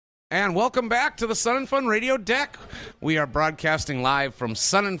And welcome back to the Sun and Fun Radio Deck. We are broadcasting live from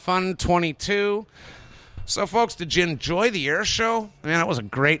Sun and Fun 22. So, folks, did you enjoy the air show? Man, it was a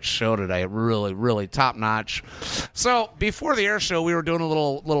great show today. Really, really top-notch. So, before the air show, we were doing a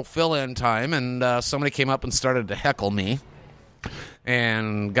little fill-in time, and somebody came up and started to heckle me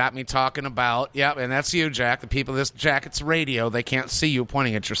and got me talking about, and that's you, Jack. The people, Jack, it's radio. They can't see you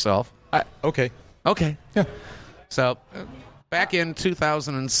pointing at yourself. Okay. Yeah. So, back in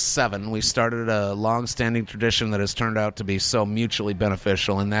 2007, we started a long-standing tradition that has turned out to be so mutually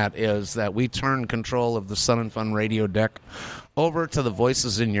beneficial, and that is that we turn control of the Sun and Fun Radio Deck over to the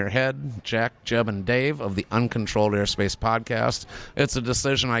voices in your head, Jack, Jeb, and Dave of the Uncontrolled Airspace podcast. It's a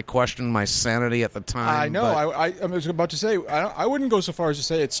decision I questioned my sanity at the time. I know. I was about to say, I wouldn't go so far as to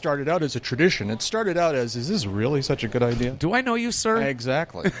say it started out as a tradition. It started out as, is this really such a good idea? Do I know you, sir?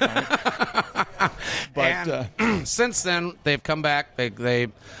 Exactly. But since then, they've come back. They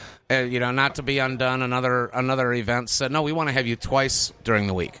not to be undone, another event said, no, we want to have you twice during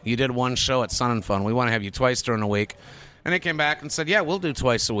the week. You did one show at Sun and Fun. We want to have you twice during the week. And they came back and said, yeah, we'll do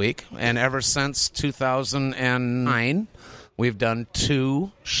twice a week. And ever since 2009, we've done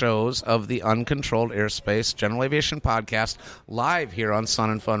 2 shows of the Uncontrolled Airspace General Aviation Podcast live here on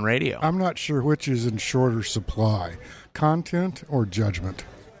Sun and Fun Radio. I'm not sure which is in shorter supply, content or judgment.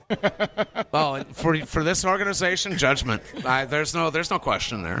 Well, for this organization, judgment. There's no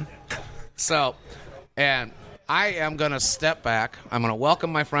question there. So, and I am going to step back. I'm going to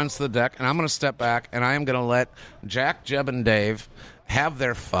welcome my friends to the deck, and I'm going to step back, and I am going to let Jack, Jeb, and Dave have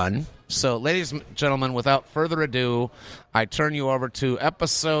their fun. So, ladies and gentlemen, without further ado, I turn you over to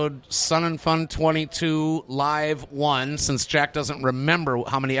episode Sun and Fun 22 Live 1, since Jack doesn't remember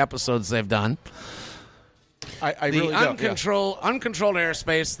how many episodes they've done. I really don't. Uncontrolled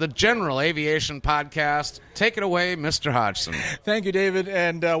Airspace, the General Aviation Podcast. Take it away, Mr. Hodgson. Thank you, David,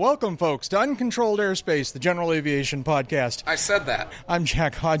 and welcome, folks, to Uncontrolled Airspace, the General Aviation Podcast. I said that. I'm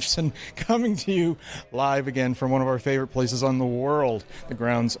Jack Hodgson, coming to you live again from one of our favorite places on the world, the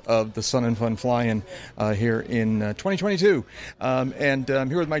grounds of the Sun and Fun Fly-In here in 2022. And I'm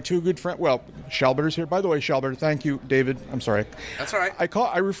here with my 2 good friends. Well, Shalbert's here. By the way, Shalbert, thank you, David. I'm sorry. That's all right.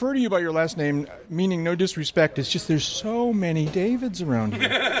 I refer to you by your last name, meaning no disrespect. It's just there's so many Davids around here.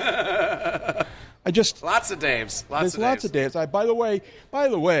 Lots of Daves. Lots of Daves. By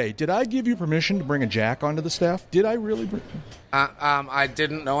the way, did I give you permission to bring a Jack onto the staff? Did I really bring? I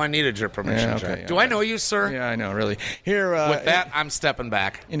didn't know I needed your permission, Jack. Yeah, Do I know you, sir? Yeah, I know, really. Here, with that, I'm stepping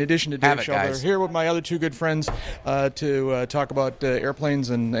back. In addition to Dave Shelter, here with my other 2 good friends to talk about airplanes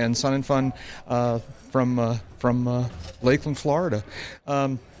and Sun and Fun from Lakeland, Florida.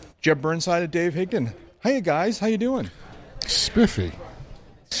 Jeb Burnside and Dave Higdon. Hey, guys. How you doing? Spiffy.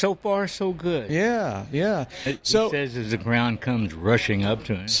 So far, so good. Yeah. He says as the ground comes rushing up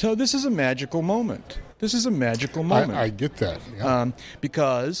to him. So this is a magical moment. I get that. Yeah.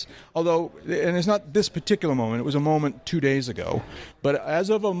 Because, although, and it's not this particular moment, it was a moment 2 days ago, but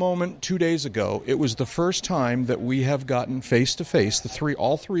as of a moment 2 days ago, it was the first time that we have gotten face-to-face,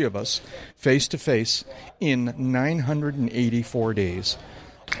 all three of us, face-to-face in 984 days.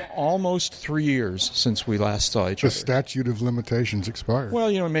 Almost 3 years since we last saw each other. The statute of limitations expired. Well,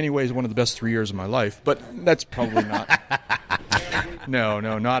 in many ways, one of the best 3 years of my life, but that's probably not. No,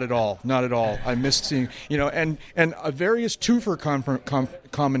 not at all. Not at all. I missed seeing, and various twofer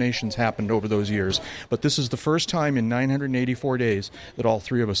combinations happened over those years, but this is the first time in 984 days that all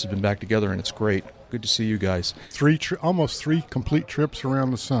 3 of us have been back together, and it's great. Good to see you guys. Almost 3 complete trips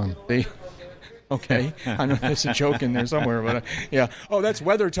around the sun. Okay, I know there's a joke in there somewhere, but yeah. Oh, that's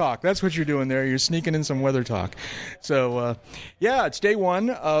weather talk. That's what you're doing there. You're sneaking in some weather talk. So, it's day 1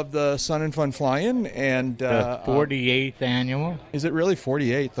 of the Sun and Fun Fly-In, and the 48th annual. Is it really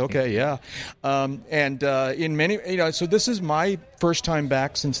 48th? Okay, yeah. In many, so this is my first time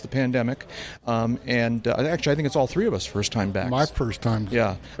back since the pandemic, actually, I think it's all 3 of us first time back. My first time.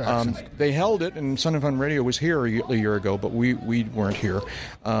 Yeah. They held it, and Sun and Fun Radio was here a year ago, but we weren't here.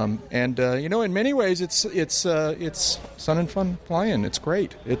 In many ways, it's Sun and Fun Fly-In. It's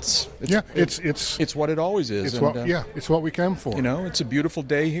great. It's what it always is. It's what we came for. It's a beautiful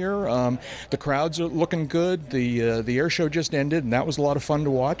day here. The crowds are looking good. The air show just ended, and that was a lot of fun to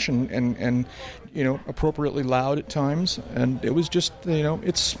watch, and appropriately loud at times. And it was just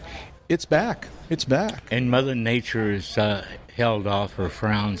it's back. It's back. And Mother Nature has held off her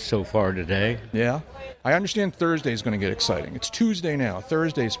frowns so far today. Yeah. I understand Thursday is going to get exciting. It's Tuesday now.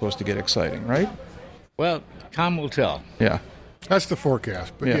 Thursday is supposed to get exciting, right? Well, time will tell. Yeah. That's the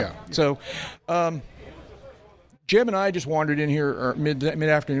forecast, but yeah. So, Jim and I just wandered in here mid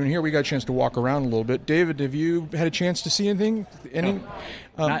afternoon. Here we got a chance to walk around a little bit. David, have you had a chance to see anything?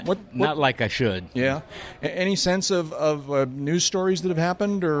 Not like I should. Yeah. Any sense of news stories that have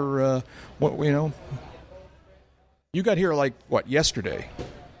happened, or what? You got here yesterday?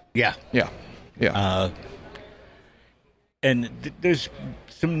 Yeah. Yeah. And there's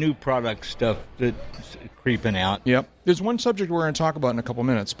some new product stuff that's creeping out. Yep. There's one subject we're going to talk about in a couple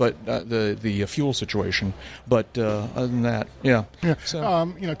minutes, but the fuel situation. But other than that, yeah. So,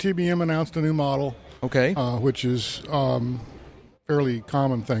 TBM announced a new model. Okay. Which is fairly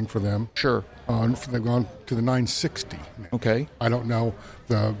common thing for them. Sure. They've gone to the 960 now. Okay. I don't know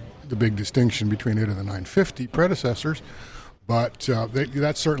the big distinction between it and the 950 predecessors. But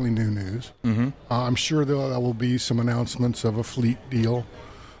that's certainly new news. Mm-hmm. I'm sure there will be some announcements of a fleet deal,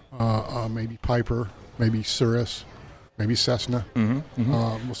 maybe Piper, maybe Cirrus, maybe Cessna. Mm-hmm.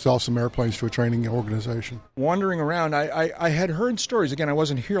 Mm-hmm. We'll sell some airplanes to a training organization. Wandering around, I had heard stories. Again, I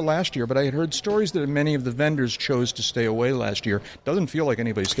wasn't here last year, but I had heard stories that many of the vendors chose to stay away last year. Doesn't feel like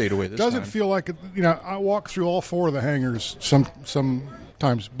anybody stayed away this time. Doesn't feel like it. I walk through all four of the hangars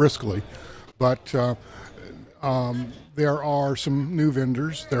sometimes briskly, but. There are some new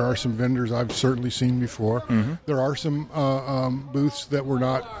vendors. There are some vendors I've certainly seen before. Mm-hmm. There are some booths that were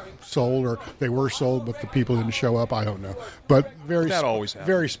not sold, or they were sold, but the people didn't show up. I don't know. But that always happens.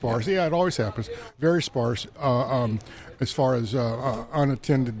 Very sparse. Yeah, it always happens. Very sparse as far as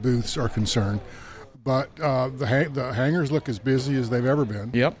unattended booths are concerned. But the hangars look as busy as they've ever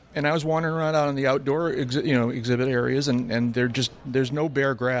been. Yep. And I was wandering around out in the outdoor exhibit areas, and there's no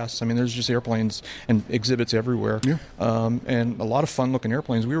bare grass. I mean, there's just airplanes and exhibits everywhere. Yeah. And a lot of fun-looking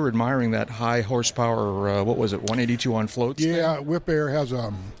airplanes. We were admiring that high horsepower, 182 on floats? Yeah, Whip Air has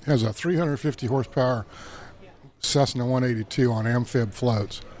a 350 horsepower Cessna 182 on amphib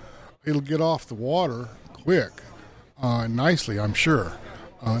floats. It'll get off the water quick, nicely, I'm sure.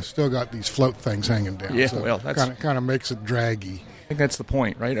 Still got these float things hanging down. Yeah, so well, that's kind of makes it draggy. I think that's the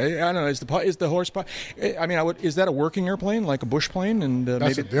point, right? I don't know. Is the horsepower? I mean, is that a working airplane, like a bush plane? And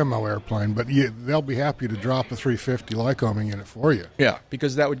that's maybe a demo airplane, but they'll be happy to drop a 350 Lycoming in it for you. Yeah,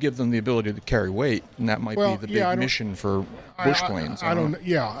 because that would give them the ability to carry weight, and that might be the big mission for bush planes. I don't.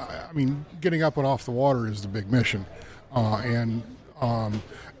 Yeah, I mean, getting up and off the water is the big mission, and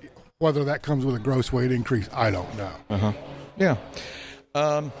whether that comes with a gross weight increase, I don't know. Yeah.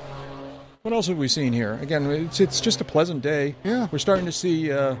 What else have we seen here? Again, it's just a pleasant day. Yeah. We're starting to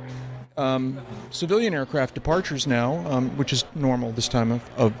see civilian aircraft departures now, which is normal this time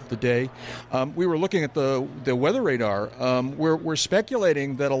of the day. We were looking at the weather radar. We're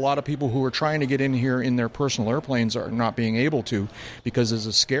speculating that a lot of people who are trying to get in here in their personal airplanes are not being able to, because there's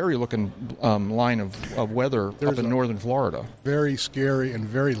a scary-looking line of weather up in northern Florida. Very scary and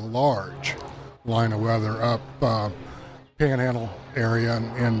very large line of weather up Panhandle area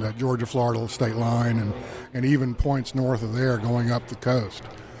and the Georgia-Florida state line, and even points north of there going up the coast.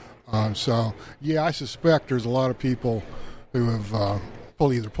 So, I suspect there's a lot of people who have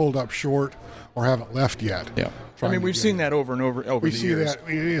either pulled up short or haven't left yet. Yeah. I mean, we've seen that over and over the years. We see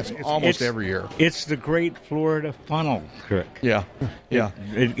that almost every year. It's the Great Florida Funnel trick. Yeah. Yeah.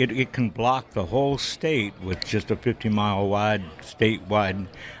 It can block the whole state with just a 50-mile wide, statewide,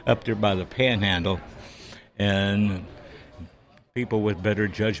 up there by the Panhandle. And people with better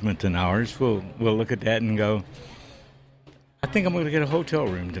judgment than ours will look at that and go, I think I'm going to get a hotel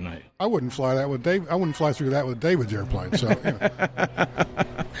room tonight. I wouldn't fly that with Dave. I wouldn't fly through that with David's airplane. So,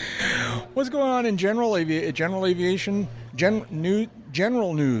 What's going on in general aviation?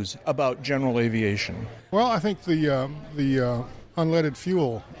 General news about general aviation. Well, I think the unleaded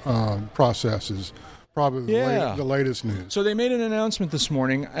fuel process is probably the latest news. So they made an announcement this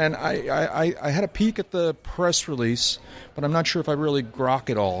morning, and I had a peek at the press release, but I'm not sure if I really grok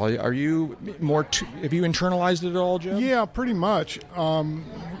it all. Are you have you internalized it at all, Jim? Yeah, pretty much.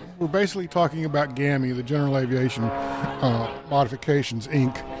 We're basically talking about GAMI, the General Aviation Modifications,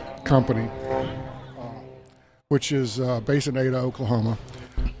 Inc. company, which is based in Ada, Oklahoma.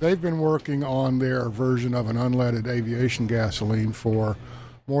 They've been working on their version of an unleaded aviation gasoline for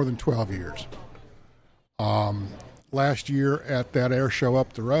more than 12 years. Last year at that air show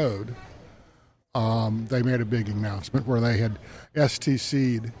up the road, they made a big announcement where they had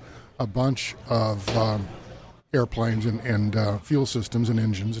STC'd a bunch of airplanes and fuel systems and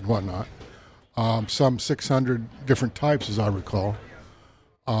engines and whatnot, some 600 different types as I recall.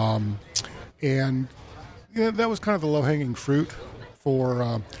 And that was kind of the low-hanging fruit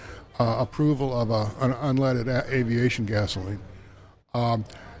for approval of an unleaded aviation gasoline.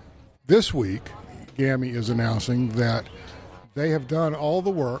 This week, GAMI is announcing that they have done all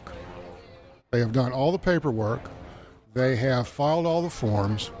the work, they have done all the paperwork, They have filed all the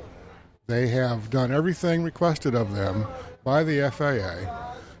forms. They have done everything requested of them by the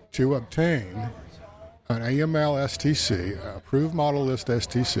FAA to obtain an AML STC, approved model list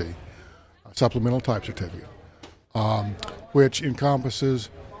STC, a supplemental type certificate, which encompasses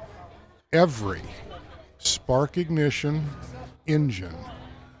every spark ignition engine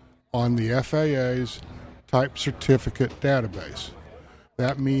on the FAA's type certificate database.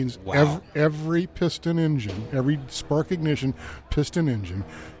 That means every piston engine, every spark ignition piston engine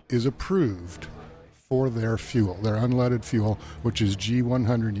is approved for their fuel, their unleaded fuel, which is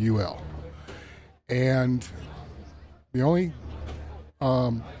G100UL. And the only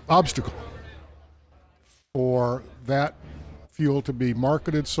obstacle for that fuel to be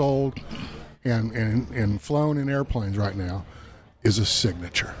marketed, sold, and flown in airplanes right now is a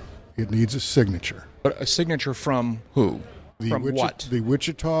signature. It needs a signature. But a signature from who? From what? The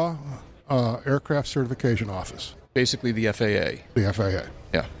Wichita Aircraft Certification Office. Basically the FAA. The FAA.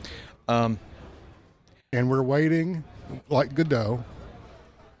 Yeah. And we're waiting, like Godot,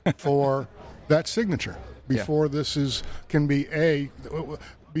 for that signature before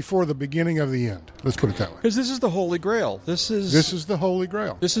before the beginning of the end. Let's put it that way. Because this is the Holy Grail. This is the Holy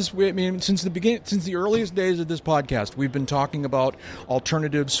Grail. Since the earliest days of this podcast, we've been talking about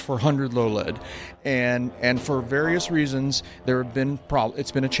alternatives for 100 low lead, and for various reasons, there have been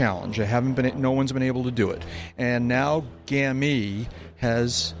it's been a challenge. No one's been able to do it, and now GAME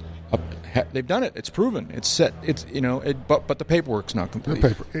has. They've done it. It's proven. It's set. But the paperwork's not complete.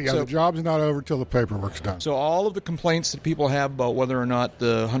 The job's not over till the paperwork's done. So all of the complaints that people have about whether or not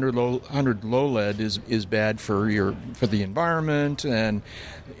the 100 low lead is bad for the environment, and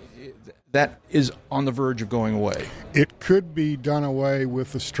that is on the verge of going away. It could be done away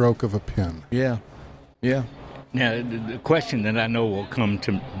with the stroke of a pen. Yeah. Now, the question that I know will come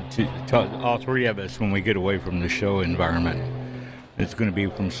to all three of us when we get away from the show environment. It's going to be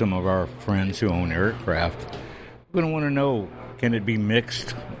from some of our friends who own aircraft. We're going to want to know, can it be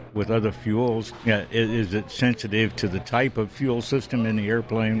mixed with other fuels? Is it sensitive to the type of fuel system in the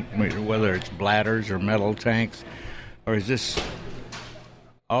airplane, whether it's bladders or metal tanks, or is this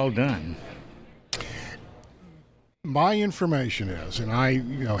all done? My information is, and I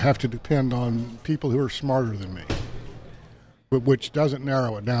have to depend on people who are smarter than me, which doesn't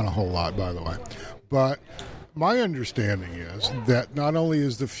narrow it down a whole lot, by the way, but my understanding is that not only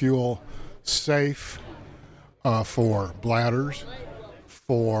is the fuel safe for bladders,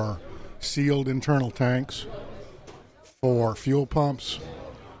 for sealed internal tanks, for fuel pumps,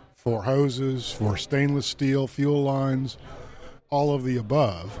 for hoses, for stainless steel fuel lines, all of the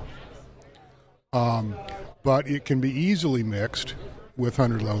above, but it can be easily mixed with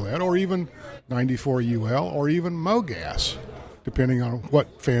 100 low lead or even 94 UL or even MoGas, depending on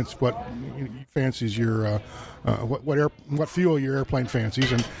what fancies your what fuel your airplane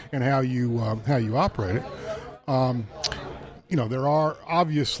fancies and how you operate it. There are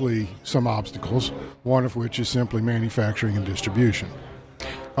obviously some obstacles. One of which is simply manufacturing and distribution.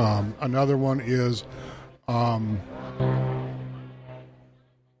 Another one is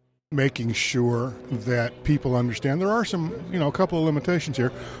making sure that people understand. There are some, a couple of limitations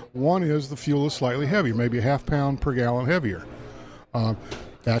here. One is the fuel is slightly heavier, maybe a half pound per gallon heavier.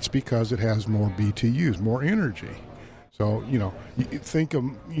 That's because it has more BTUs, more energy. So,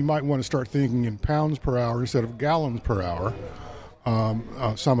 you might want to start thinking in pounds per hour instead of gallons per hour,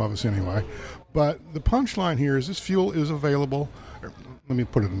 some of us anyway. But the punchline here is this fuel is available, let me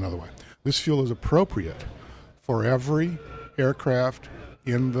put it another way. This fuel is appropriate for every aircraft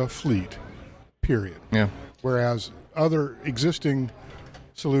in the fleet, period. Yeah. Whereas other existing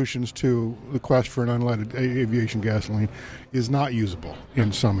solutions to the quest for an unleaded aviation gasoline is not usable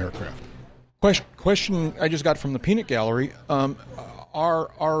in some aircraft. Question I just got from the peanut gallery.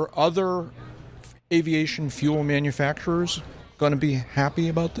 Are other aviation fuel manufacturers going to be happy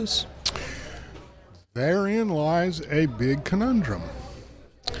about this? Therein lies a big conundrum.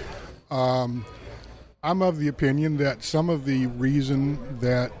 I'm of the opinion that some of the reason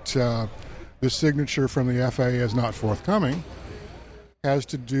that the signature from the FAA is not forthcoming has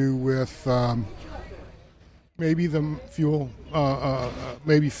to do with maybe the fuel,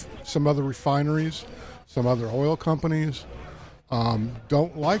 maybe some other refineries, some other oil companies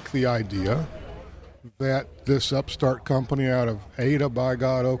don't like the idea that this upstart company out of Ada, by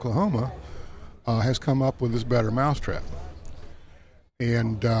God, Oklahoma, has come up with this better mousetrap.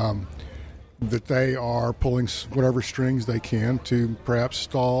 And that they are pulling whatever strings they can to perhaps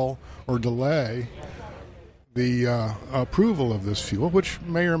stall or delay the approval of this fuel, which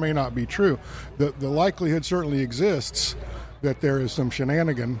may or may not be true. The likelihood certainly exists that there is some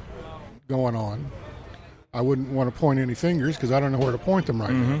shenanigan going on I wouldn't want to point any fingers because I don't know where to point them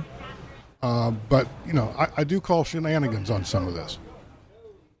right now. But, I do call shenanigans on some of this.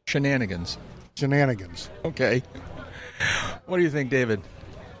 Shenanigans. Shenanigans. Okay. What do you think, David?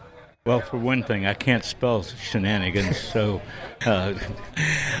 Well, for one thing, I can't spell shenanigans, so...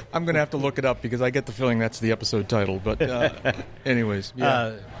 I'm going to have to look it up because I get the feeling that's the episode title. But anyways,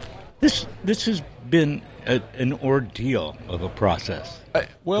 yeah. This has been an ordeal of a process,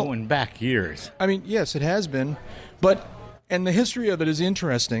 going back years. I mean, yes, it has been, and the history of it is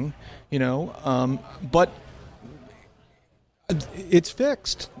interesting, but it's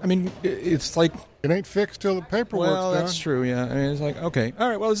fixed. I mean, it's like... It ain't fixed till the paperwork's done. Well, that's true, yeah. I mean, it's like, okay, all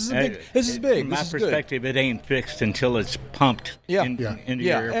right, well, this is big. From my this is perspective, it ain't fixed until it's pumped into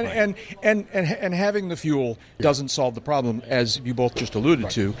your airplane. And having the fuel doesn't solve the problem, as you both just alluded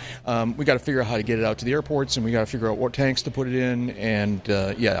to. We got to figure out how to get it out to the airports, and we got to figure out what tanks to put it in, and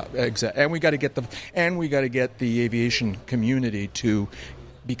exactly. And we got to get the aviation community to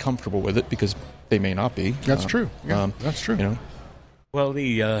be comfortable with it because they may not be. That's true. Yeah, that's true. Well,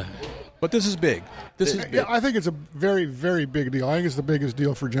 but this is big. Yeah, I think it's a very, very big deal. I think it's the biggest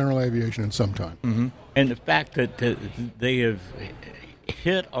deal for general aviation in some time. Mm-hmm. And the fact that they have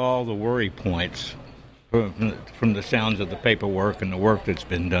hit all the worry points from the sounds of the paperwork and the work that's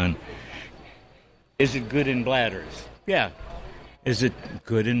been done. Is it good in bladders? Yeah. Is it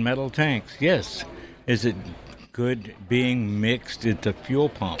good in metal tanks? Yes. Is it good being mixed at the fuel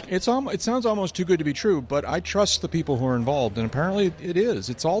pump? It sounds almost too good to be true, but I trust the people who are involved, and apparently it is.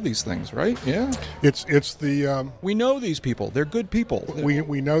 It's all these things, right? Yeah. It's the we know these people. They're good people.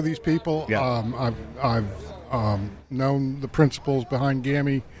 We know these people. Yeah. I've known the principals behind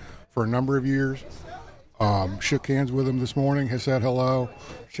GAMI for a number of years. Shook hands with them this morning. Has said hello.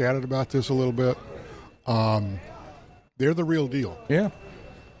 Chatted about this a little bit. They're the real deal. Yeah.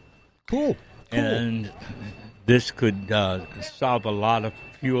 Cool. And this could solve a lot of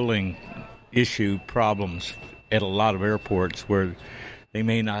fueling issue problems at a lot of airports where they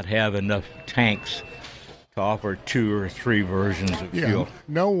may not have enough tanks to offer 2 or 3 versions of fuel.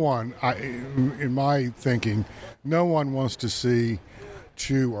 No one, in my thinking, no one wants to see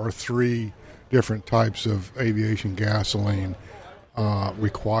 2 or 3 different types of aviation gasoline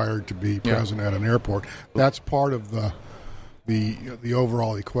required to be present at an airport. That's part of the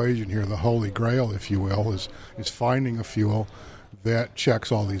overall equation here. The holy grail, if you will, is finding a fuel that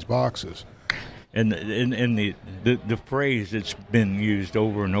checks all these boxes. And the phrase that's been used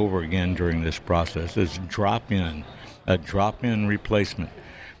over and over again during this process is a drop-in replacement.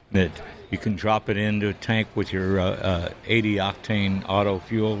 That you can drop it into a tank with your 80-octane auto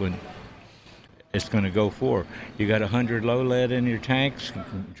fuel and it's going to go for. You got 100 low lead in your tanks,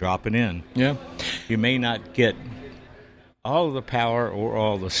 drop it in. Yeah. You may not get all the power or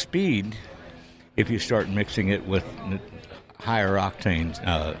all the speed if you start mixing it with higher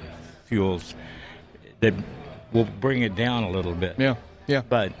octane fuels that will bring it down a little bit. Yeah.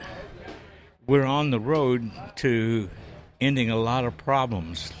 But we're on the road to ending a lot of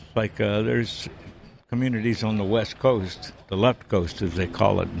problems. Like there's communities on the West Coast, the left coast as they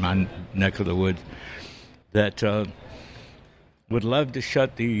call it, my neck of the woods, that would love to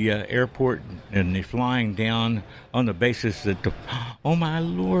shut the airport and the flying down on the basis that, oh my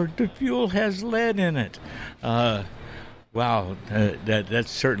Lord, the fuel has lead in it. Wow,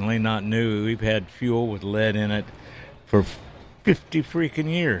 that's certainly not new. We've had fuel with lead in it for 50 freaking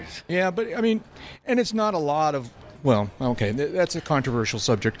years. Yeah, but I mean, and it's not a lot of, well, okay, that's a controversial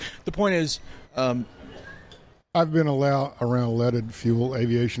subject. The point is, I've been around leaded fuel,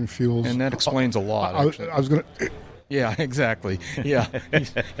 aviation fuels. And that explains a lot, actually. I was going to... Yeah, exactly. Yeah,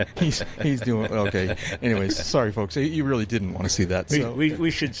 he's doing okay. Anyways, sorry, folks. You really didn't want to see that. So.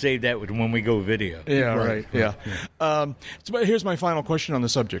 We should save that when we go video. Yeah, right. Yeah. But here's my final question on the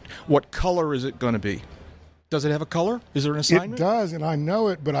subject: what color is it going to be? Does it have a color? Is there an assignment? It does, and I know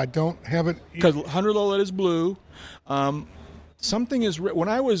it, but I don't have it. Because 100 low lead is blue. Something is red. When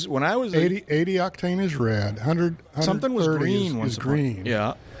I was 80 octane is red. 100 something was green. Is green.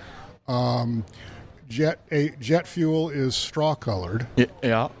 Yeah. Jet fuel is straw colored.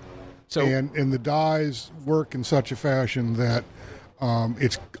 Yeah. So and the dyes work in such a fashion that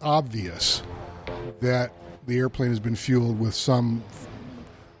it's obvious that the airplane has been fueled with some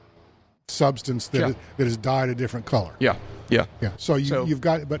substance that is dyed a different color. Yeah. So you've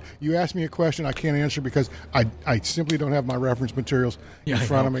got, but you asked me a question I can't answer because I simply don't have my reference materials in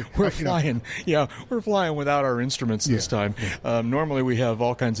front of me. We're flying. Yeah, we're flying without our instruments this time. Normally we have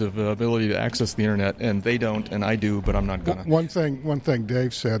all kinds of ability to access the internet, and they don't, and I do, but I'm not gonna. One thing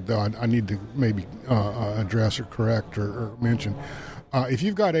Dave said though, I need to maybe address or correct or mention. If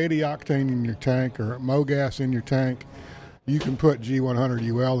you've got 80 octane in your tank or MoGas in your tank, you can put G100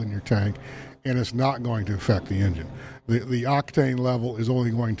 UL in your tank, and it's not going to affect the engine. The octane level is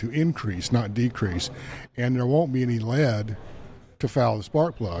only going to increase, not decrease, and there won't be any lead to foul the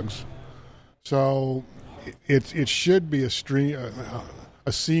spark plugs. So it should be a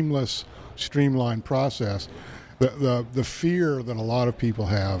seamless, streamlined process. The fear that a lot of people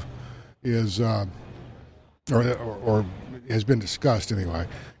have is, or has been discussed anyway,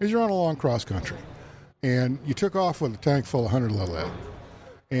 is you're on a long cross country, and you took off with a tank full of 100 lead,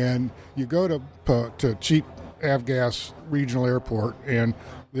 and you go to cheap Avgas regional airport, and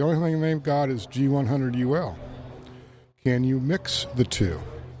the only thing they've got is G100 UL. Can you mix the two?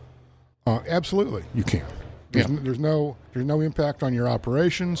 Absolutely, you can. There's no impact on your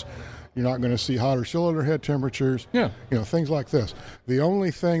operations. You're not going to see hotter cylinder head temperatures. Yeah. Things like this. The only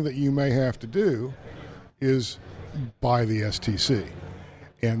thing that you may have to do is buy the STC,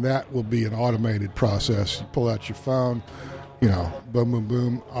 and that will be an automated process. You pull out your phone, boom, boom,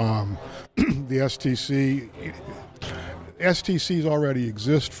 boom. The STCs already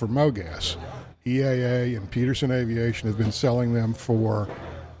exist for MoGas. EAA and Peterson Aviation have been selling them for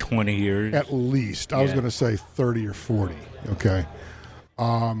 20 years. At least. I was going to say 30 or 40, okay?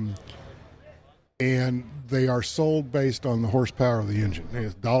 And they are sold based on the horsepower of the engine.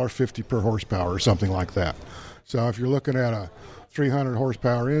 It's $1.50 per horsepower or something like that. So if you're looking at a 300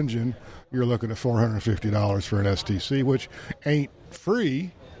 horsepower engine, you're looking at $450 for an STC, which ain't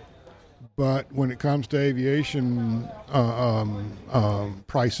free, but when it comes to aviation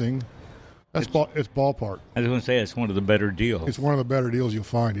pricing, it's ballpark. I was going to say it's one of the better deals. It's one of the better deals you'll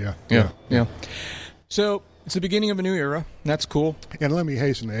find, yeah. Yeah. So it's the beginning of a new era. That's cool. And let me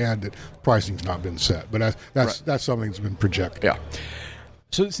hasten to add that pricing's not been set, but that's something that's been projected. Yeah.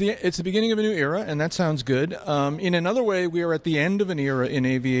 So it's the beginning of a new era, and that sounds good. In another way, we are at the end of an era in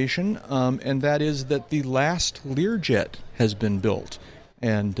aviation, and that is that the last Learjet has been built.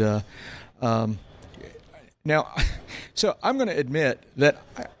 And now, so I'm going to admit that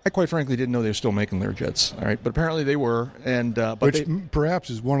I quite frankly didn't know they were still making Learjets. All right, but apparently they were, and which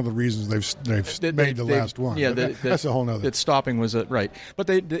perhaps is one of the reasons they've made the last one. Yeah, that's a whole nother. That stopping was right, but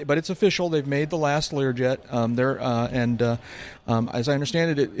but it's official. They've made the last Learjet. As I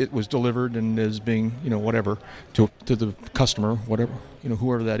understand it, it was delivered and is being whatever to the customer, whatever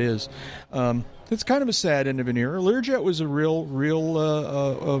whoever that is. It's kind of a sad end of an era. Learjet was a real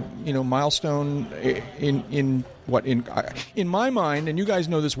milestone in my mind, and you guys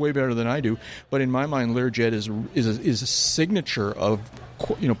know this way better than I do. But in my mind, Learjet is a signature of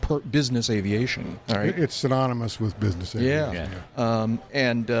business aviation. All right, it's synonymous with business aviation.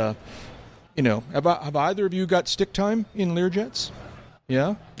 Yeah. Have either of you got stick time in Learjets?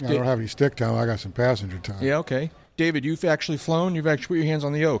 Yeah. I don't have any stick time. I got some passenger time. Yeah. Okay. David, you've actually flown. You've actually put your hands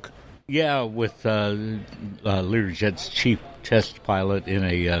on the yoke. Yeah, with Learjet's chief test pilot in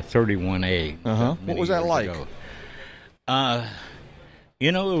a 31A. What was that like?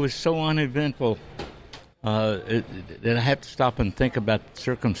 It was so uneventful that I have to stop and think about the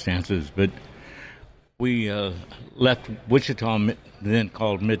circumstances. But we left Wichita, then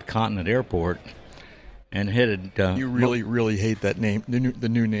called Mid-Continent Airport, and headed... you really hate that name, the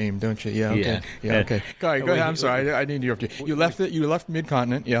new name, don't you? Yeah, okay. Yeah, okay. Go ahead. I'm sorry. I need to interrupt you. You left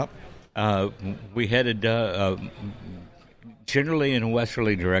Mid-Continent, yep. We headed generally in a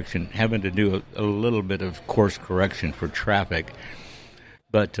westerly direction, having to do a little bit of course correction for traffic.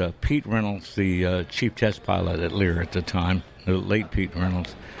 But Pete Reynolds, the chief test pilot at Lear at the time, the late Pete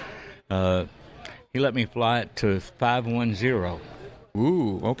Reynolds, he let me fly it to 510.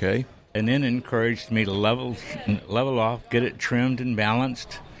 Ooh, okay. And then encouraged me to level off, get it trimmed and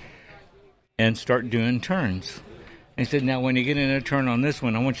balanced, and start doing turns. He said, now when you get in a turn on this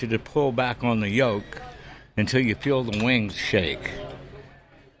one, I want you to pull back on the yoke until you feel the wings shake.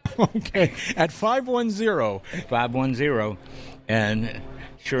 Okay, at 510. 510. And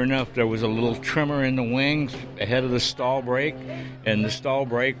sure enough, there was a little tremor in the wings ahead of the stall brake, and the stall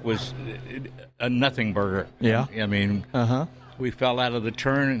brake was a nothing burger. Yeah. I mean, we fell out of the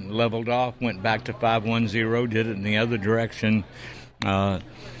turn and leveled off, went back to 510, did it in the other direction.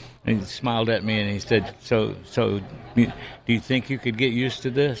 And he smiled at me and he said, so do you think you could get used to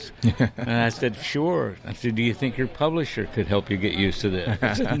this? And I said, sure. I said, do you think your publisher could help you get used to this?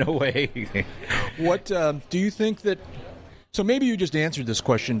 I said, no way. What do you think that... So maybe you just answered this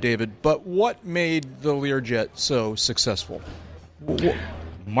question, David, but what made the Learjet so successful?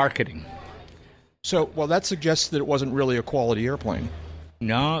 Marketing. So, that suggests that it wasn't really a quality airplane.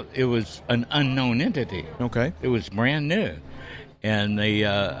 No, it was an unknown entity. Okay. It was brand new. And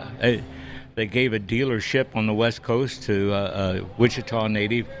they they gave a dealership on the West Coast to a Wichita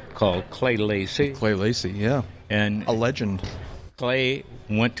native called Clay Lacey. Clay Lacey, yeah. And a legend. Clay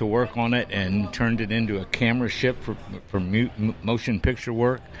went to work on it and turned it into a camera ship for motion picture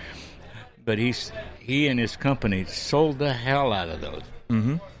work. But he and his company sold the hell out of those.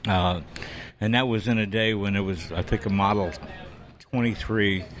 Mm-hmm. And that was in a day when it was, I think, a Model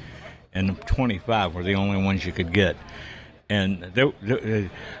 23 and 25 were the only ones you could get. And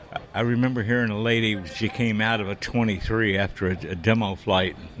I remember hearing a lady, she came out of a 23 after a demo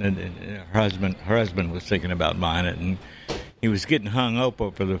flight, and her husband was thinking about buying it, and he was getting hung up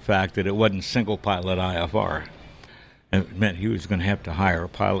over the fact that it wasn't single pilot IFR. It meant he was going to have to hire a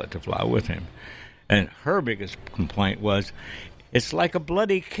pilot to fly with him. And her biggest complaint was, it's like a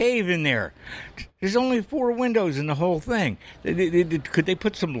bloody cave in there. There's only 4 windows in the whole thing. Could they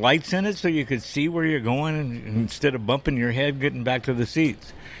put some lights in it so you could see where you're going instead of bumping your head getting back to the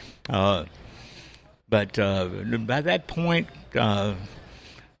seats? But by that point,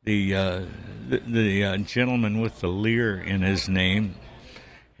 the gentleman with the Lear in his name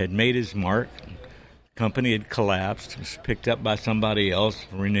had made his mark. Company had collapsed, was picked up by somebody else,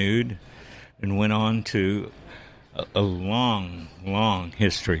 renewed, and went on to a long, long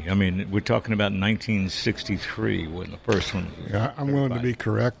history. I mean, we're talking about 1963 when the first one. Yeah, I'm willing to be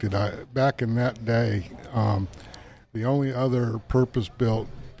corrected. Back in that day, the only other purpose-built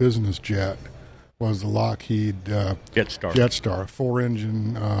business jet was the Lockheed Jetstar.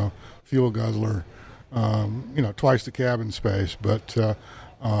 4-engine fuel guzzler. Twice the cabin space, but a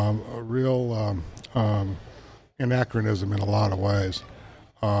real anachronism in a lot of ways.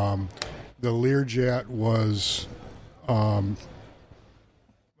 The Learjet was,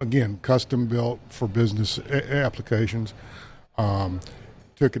 again, custom built for business applications.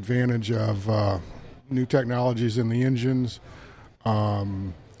 Took advantage of new technologies in the engines,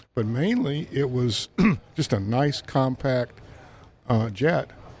 but mainly it was just a nice, compact jet.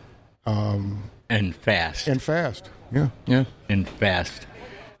 And fast. Yeah. And fast.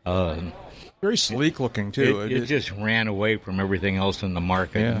 Very sleek looking, too. It just ran away from everything else in the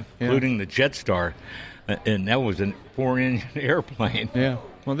market, including the Jetstar, and that was a 4-engine airplane. Yeah.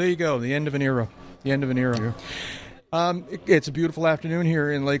 Well, there you go. The end of an era. Yeah. It's a beautiful afternoon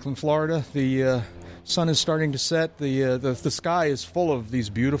here in Lakeland, Florida. The sun is starting to set. The sky is full of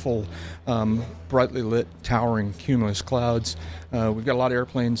these beautiful, brightly lit, towering cumulus clouds. We've got a lot of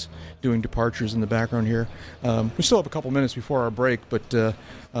airplanes doing departures in the background here. We still have a couple minutes before our break, but the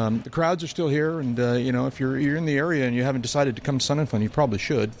crowds are still here. And if you're in the area and you haven't decided to come to Sun and Fun, you probably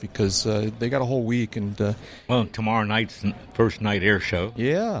should, because they got a whole week. And tomorrow night's first night air show.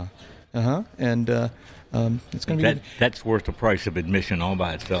 Yeah. And it's going to be that's worth the price of admission all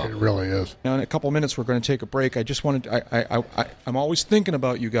by itself. It really is. Now, in a couple of minutes, we're going to take a break. I just wanted I'm always thinking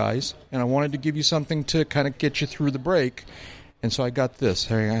about you guys, and I wanted to give you something to kind of get you through the break. And so I got this.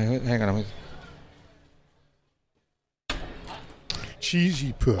 Hang on.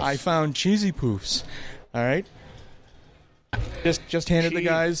 Cheesy Poofs. I found Cheesy Poofs. All right. Just handed the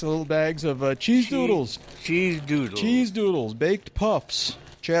guys little bags of cheese doodles. Cheese doodles. Cheese doodles, baked puffs,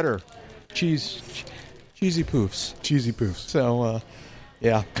 cheddar, cheesy poofs. Cheesy Poofs. So,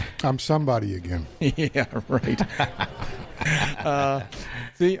 yeah. I'm somebody again. Yeah, right.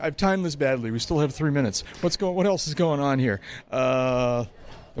 See, I've timed this badly. We still have 3 minutes. What else is going on here? There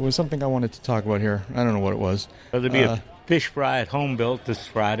was something I wanted to talk about here. I don't know what it was. There'll be a fish fry at Home Built this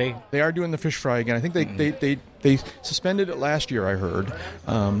Friday. They are doing the fish fry again. I think they suspended it last year, I heard.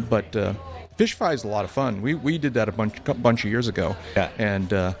 But fish fry is a lot of fun. We did that a bunch of years ago. Yeah.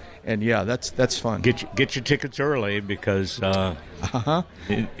 And yeah, that's fun. Get your tickets early, because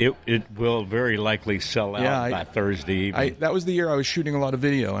it will very likely sell out by Thursday evening. That was the year I was shooting a lot of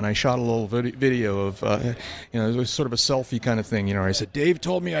video, and I shot a little video of it was sort of a selfie kind of thing. I said, Dave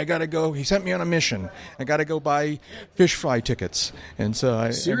told me I got to go. He sent me on a mission. I got to go buy fish fry tickets, and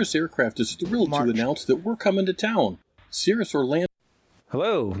so Cirrus Aircraft is thrilled to announce that we're coming to town. Cirrus Orlando.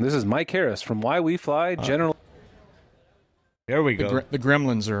 Hello, this is Mike Harris from Why We Fly General. There we go. The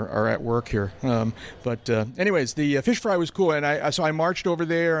gremlins are at work here. But anyways, the fish fry was cool, and I marched over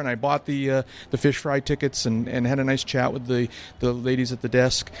there and I bought the fish fry tickets and had a nice chat with the ladies at the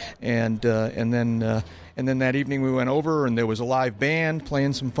desk, and then that evening we went over and there was a live band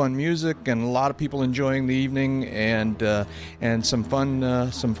playing some fun music and a lot of people enjoying the evening, and some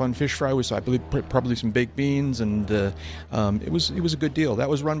fun fish fry was, I believe, probably some baked beans, and it was a good deal. That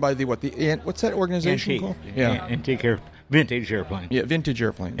was run by what's that organization called? Vintage Airplanes. Yeah, Vintage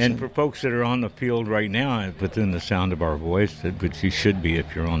Airplanes. And for folks that are on the field right now, within the sound of our voice, which you should be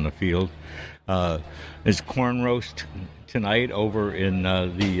if you're on the field, There's corn roast tonight over in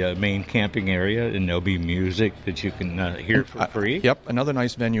the main camping area, and there'll be music that you can hear for free. Yep, another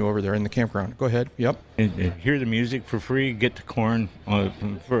nice venue over there in the campground. Go ahead. Yep. And hear the music for free, get the corn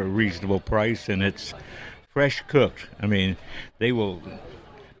for a reasonable price, and it's fresh cooked. I mean, they will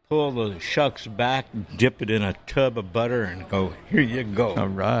pull the shucks back, dip it in a tub of butter, and go, here you go. All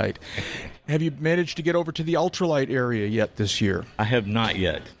right. Have you managed to get over to the ultralight area yet this year? I have not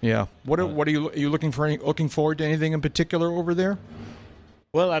yet. Yeah. What are you looking forward to anything in particular over there?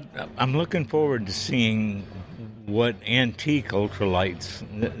 Well, I'm looking forward to seeing what antique ultralights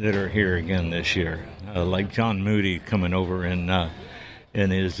that are here again this year, like John Moody coming over in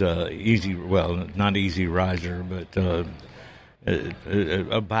his not Easy Riser, but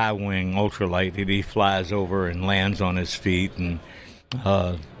a bi-wing ultralight that he flies over and lands on his feet, and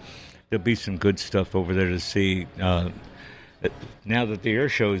there'll be some good stuff over there to see. Now that the air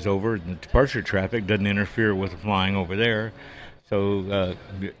show is over, the departure traffic doesn't interfere with flying over there. So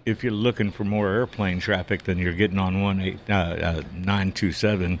if you're looking for more airplane traffic than you're getting on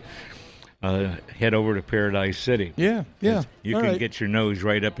 927, head over to Paradise City. Yeah. You can get your nose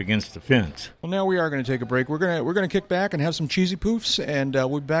right up against the fence. Well, now we are going to take a break. We're going to kick back and have some cheesy poofs, and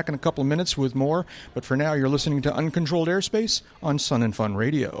we'll be back in a couple of minutes with more. But for now, you're listening to Uncontrolled Airspace on Sun and Fun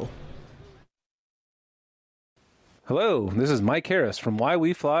Radio. Hello, this is Mike Harris from Why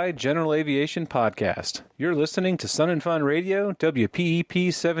We Fly General Aviation Podcast. You're listening to Sun and Fun Radio,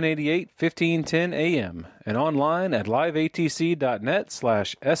 WPEP 788, 1510 AM, and online at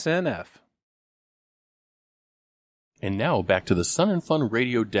liveatc.net/SNF. And now back to the Sun and Fun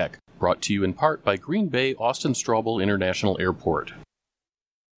Radio deck, brought to you in part by Green Bay Austin Straubel International Airport.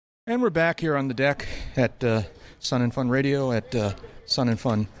 And we're back here on the deck at Sun and Fun Radio at Sun and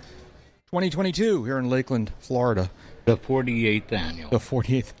Fun 2022 here in Lakeland, Florida. The 48th annual. The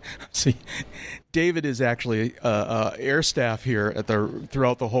 48th. See, David is actually air staff here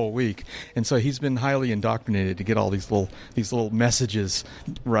throughout the whole week, and so he's been highly indoctrinated to get all these little messages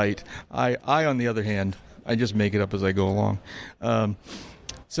right. I on the other hand, I just make it up as I go along. And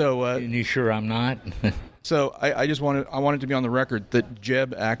you sure I'm not? So I wanted to be on the record that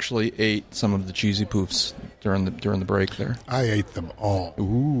Jeb actually ate some of the cheesy poofs during the break there. I ate them all.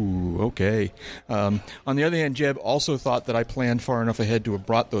 Ooh, okay. On the other hand, Jeb also thought that I planned far enough ahead to have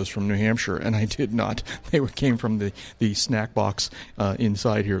brought those from New Hampshire, and I did not. They came from the snack box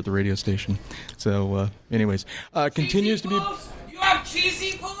inside here at the radio station. So, anyways, continues to be. You have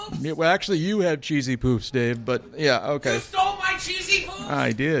cheesy poofs? Yeah, well, actually, you have cheesy poofs, Dave. But yeah, okay. You stole my cheesy poofs?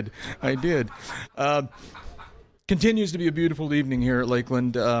 I did. Continues to be a beautiful evening here at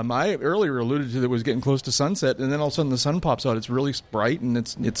Lakeland. I earlier alluded to that it was getting close to sunset, and then all of a sudden the sun pops out. It's really bright, and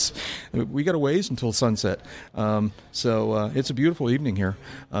it's we got a ways until sunset. So it's a beautiful evening here.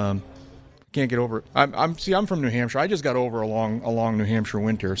 Can't get over it. I'm from New Hampshire. I just got over a long New Hampshire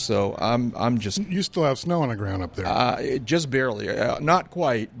winter, so I'm just. You still have snow on the ground up there? Just barely, not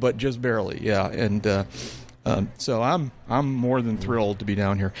quite, but just barely. Yeah, and. So I'm more than thrilled to be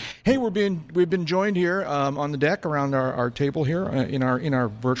down here. Hey, we've been joined here on the deck around our table here in our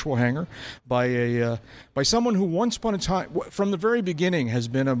virtual hangar by someone who once upon a time, from the very beginning, has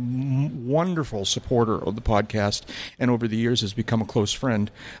been a wonderful supporter of the podcast, and over the years has become a close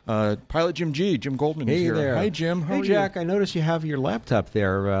friend. Pilot Jim Goldman is here. There. Hi, Jim. How are Jack. you? I noticed you have your laptop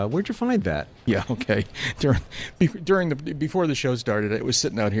there. Where'd you find that? Yeah, okay. Before the show started, it was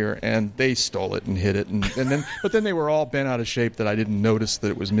sitting out here, and they stole it and hid it, but then they were all bent out of shape that I didn't notice that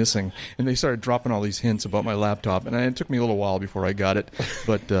it was missing, and they started dropping all these hints about my laptop, and it took me a little while before I got it.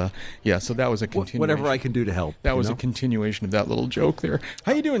 But yeah, so that was a continuation. Whatever I can do to help. That was a continuation of that little joke there.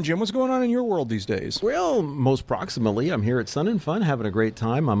 How you doing, Jim? What's going on in your world these days? Well, most proximally, I'm here at Sun and Fun, having a great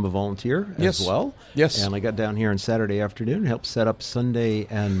time. I'm a volunteer as well. Yes. And I got down here on Saturday afternoon, helped set up Sunday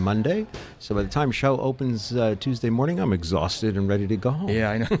and Monday. So by the time show opens Tuesday morning, I'm exhausted and ready to go home. Yeah,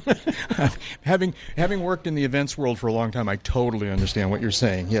 I know. having worked in the events world for a long time, I totally understand what you're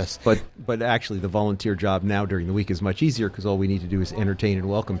saying. Yes. But actually, the volunteer job now during the week is much easier because all we need to do is entertain and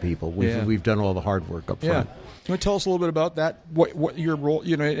welcome people. We've done all the hard work up front. Yeah. You want to tell us a little bit about that? What your role?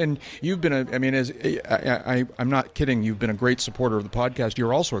 And you've been I'm not kidding. You've been a great supporter of the podcast.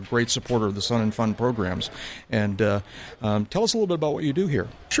 You're also a great supporter of the Sun and Fun programs. And tell us a little bit about what you do here.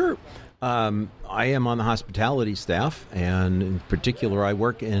 Sure. I am on the hospitality staff, and in particular, I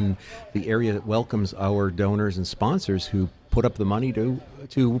work in the area that welcomes our donors and sponsors who put up the money to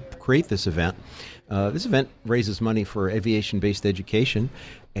create this event. This event raises money for aviation-based education,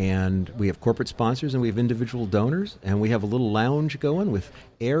 and we have corporate sponsors and we have individual donors, and we have a little lounge going with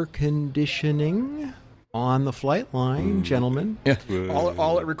air conditioning on the flight line, gentlemen. Yeah.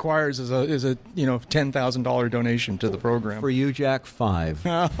 All it requires is a $10,000 donation to the program. For you, Jack, 5.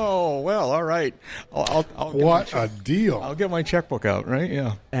 Oh, well, all right. I'll What a deal. I'll get my checkbook out, right?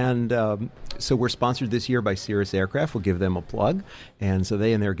 Yeah. And so we're sponsored this year by Cirrus Aircraft. We'll give them a plug. And so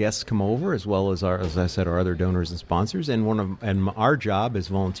they and their guests come over, as well as as I said, our other donors and sponsors. And our job as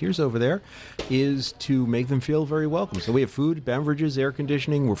volunteers over there is to make them feel very welcome. So we have food, beverages, air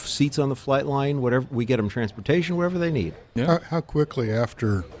conditioning, we're seats on the flight line, whatever. We get them transportation, wherever they need. Yeah. How quickly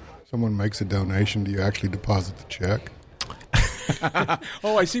after someone makes a donation do you actually deposit the check?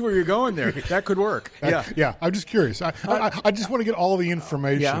 Oh, I see where you're going there. That could work. Yeah. Yeah, I'm just curious. I just want to get all the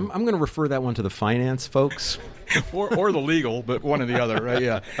information. Yeah, I'm going to refer that one to the finance folks. or the legal, but one or the other,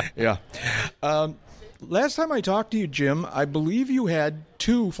 right? Yeah. Last time I talked to you, Jim, I believe you had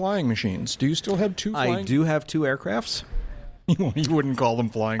 2 flying machines. Do you still have 2 flying? I do have 2 aircrafts. You wouldn't call them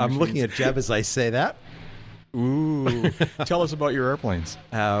flying machines. I'm looking at Jeb as I say that. Ooh. Tell us about your airplanes.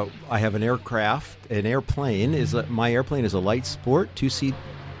 I have an aircraft. An airplane my airplane is a light sport, 2-seat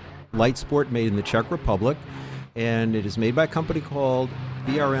light sport made in the Czech Republic, and it is made by a company called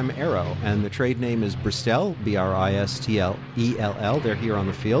BRM Aero, and the trade name is Bristell, Bristell. They're here on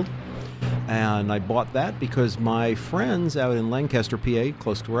the field, and I bought that because my friends out in Lancaster, PA,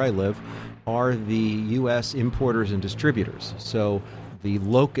 close to where I live, are the U.S. importers and distributors. So the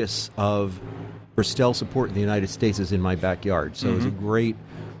locus of Bristell support in the United States is in my backyard. So it's a great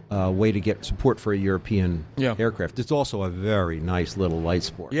way to get support for a European aircraft. It's also a very nice little light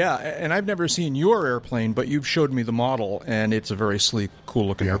sport. Yeah, and I've never seen your airplane, but you've showed me the model, and it's a very sleek,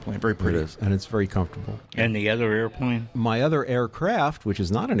 cool-looking airplane. Very pretty. It is, and it's very comfortable. And the other airplane? My other aircraft, which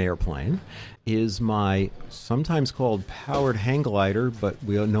is not an airplane, is my sometimes called powered hang glider, but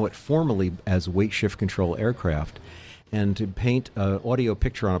we know it formally as weight shift control aircraft. And to paint an audio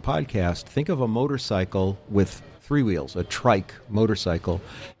picture on a podcast, think of a motorcycle with 3 wheels, a trike motorcycle.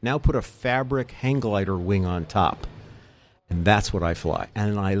 Now put a fabric hang glider wing on top. And that's what I fly.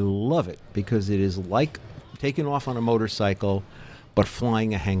 And I love it because it is like taking off on a motorcycle, but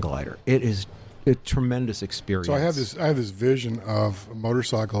flying a hang glider. It is a tremendous experience. So I have this vision of a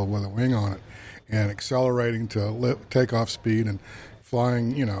motorcycle with a wing on it and accelerating to takeoff speed and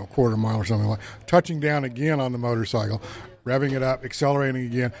flying, a quarter mile or something like that, touching down again on the motorcycle, revving it up, accelerating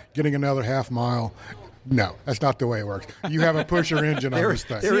again, getting another half mile. No, that's not the way it works. You have a pusher engine on this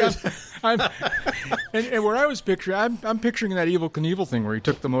thing. And where I was picturing, I'm picturing that Evel Knievel thing where he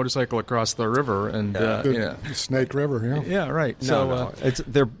took the motorcycle across the river and the Snake River. Yeah. Yeah, right. It's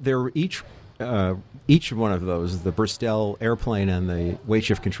they're each one of those, the Bristell airplane and the weight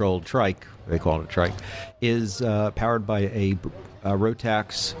shift controlled trike, they call it a trike, is powered by a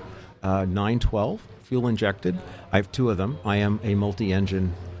Rotax 912 fuel injected. I have 2 of them. I am a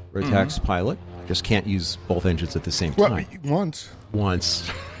multi-engine Rotax pilot. I just can't use both engines at the same time. Once.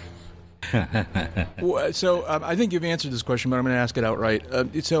 So I think you've answered this question, but I'm going to ask it outright.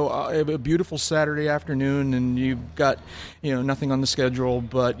 So I have a beautiful Saturday afternoon, and you've got nothing on the schedule,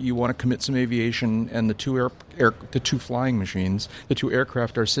 but you want to commit some aviation, and the 2 flying machines, the 2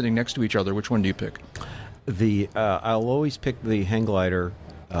 aircraft are sitting next to each other. Which one do you pick? I'll always pick the hang glider,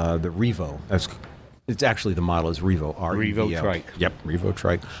 the Revo. It's actually the model is Revo. R-E-V-O. Revo Trike. Yep, Revo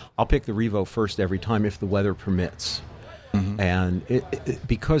Trike. I'll pick the Revo first every time if the weather permits. Mm-hmm. And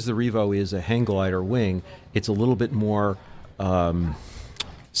because the Revo is a hang glider wing, it's a little bit more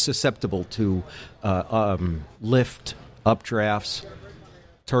susceptible to lift, updrafts,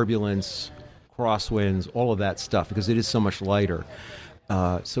 turbulence, crosswinds, all of that stuff, because it is so much lighter.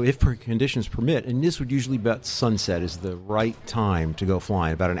 So if conditions permit, and this would usually be about sunset is the right time to go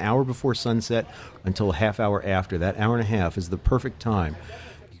flying, about an hour before sunset until a half hour after. That hour and a half is the perfect time.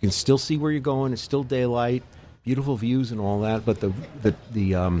 You can still see where you're going. It's still daylight, beautiful views and all that, but the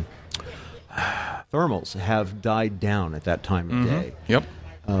thermals have died down at that time of day. Yep.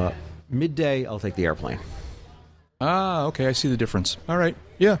 Midday, I'll take the airplane. Ah, okay, I see the difference. All right,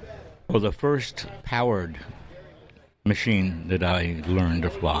 yeah. Well, the first powered machine that I learned to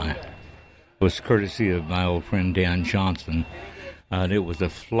fly was courtesy of my old friend Dan Johnson. It was a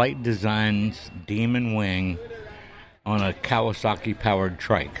Flight Designs Demon Wing on a Kawasaki-powered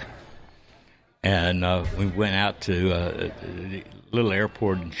trike. And we went out to a little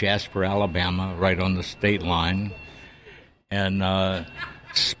airport in Jasper, Alabama, right on the state line, and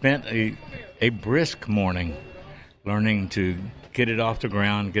spent a brisk morning learning to get it off the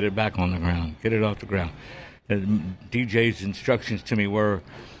ground, get it back on the ground, get it off the ground. DJ's instructions to me were,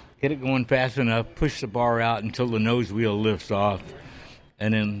 get it going fast enough, push the bar out until the nose wheel lifts off,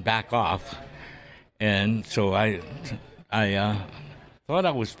 and then back off. And so I thought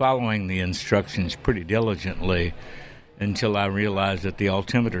I was following the instructions pretty diligently until I realized that the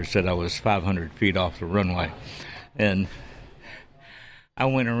altimeter said I was 500 feet off the runway. And I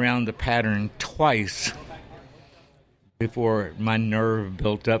went around the pattern twice before my nerve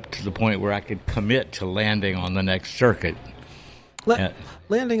built up to the point where I could commit to landing on the next circuit.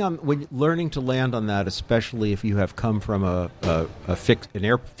 Learning to land on that, especially if you have come from a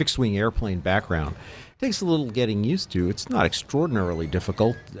fixed wing airplane background, takes a little getting used to. It's not extraordinarily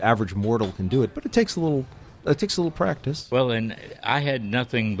difficult. The average mortal can do it, but it takes a little practice. Well, and I had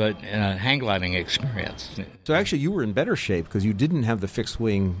nothing but hang gliding experience. So actually, you were in better shape because you didn't have the fixed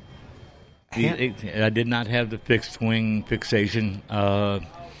wing. I did not have the fixed wing fixation,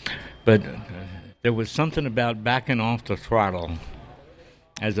 but there was something about backing off the throttle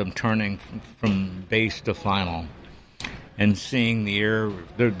as I'm turning from base to final and seeing the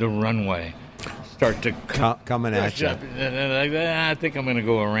runway start to coming at you. I think I'm going to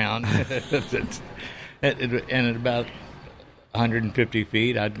go around. And at about 150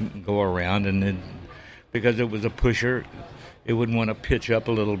 feet, I'd go around, and then because it was a pusher, it would want to pitch up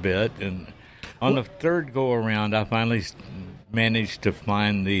a little bit. And on the third go around, I finally managed to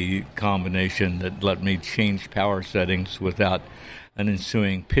find the combination that let me change power settings without an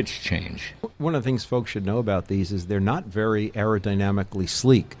ensuing pitch change. One of the things folks should know about these is they're not very aerodynamically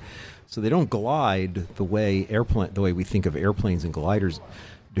sleek, so they don't glide the way we think of airplanes and gliders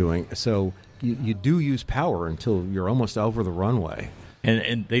doing. So you do use power until you're almost over the runway.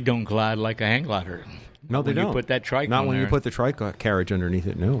 And they don't glide like a hang glider. No, they don't. You put that trike Not on when there. you put the trike carriage underneath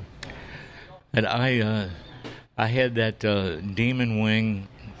it, no. And I had that Demon wing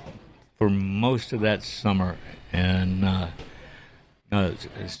for most of that summer, and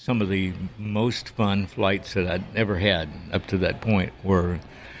some of the most fun flights that I'd ever had up to that point were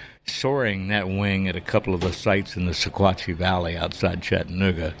soaring that wing at a couple of the sites in the Sequatchie Valley outside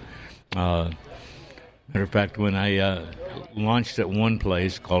Chattanooga. Matter of fact, when I launched at one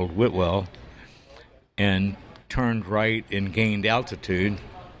place called Whitwell and turned right and gained altitude,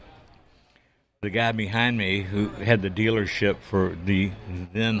 the guy behind me who had the dealership for the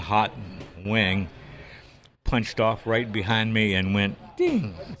then hot wing punched off right behind me and went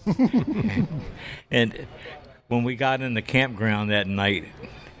ding. And when we got in the campground that night,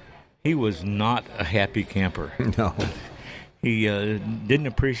 he was not a happy camper. No. He didn't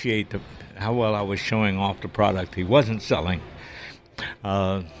appreciate how well I was showing off the product he wasn't selling.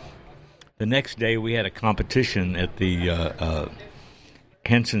 The next day we had a competition at the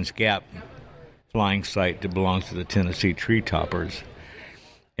Henson's Gap flying site that belongs to the Tennessee Tree Toppers.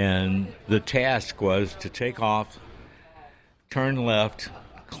 And the task was to take off, turn left,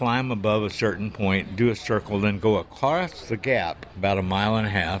 climb above a certain point, do a circle, then go across the gap about 1.5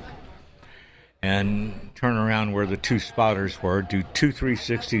 miles, and turn around where the two spotters were, do 2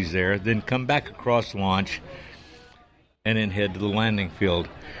 360s there, then come back across launch, and then head to the landing field.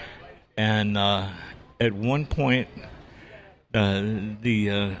 And at one point,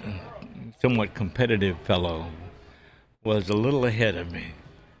 the somewhat competitive fellow was a little ahead of me,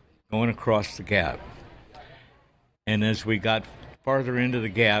 going across the gap. And as we got farther into the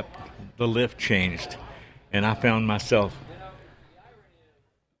gap, the lift changed, and I found myself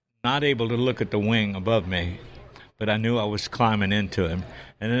not able to look at the wing above me, but I knew I was climbing into him.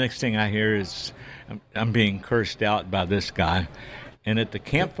 And the next thing I hear is I'm being cursed out by this guy. And at the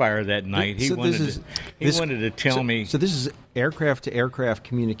campfire that night, he wanted to tell me. So this is aircraft-to-aircraft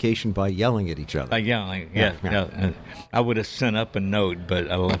communication by yelling at each other. By yelling, yeah. I would have sent up a note, but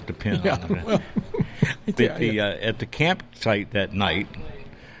I left a pin on it. Well, At the campsite that night,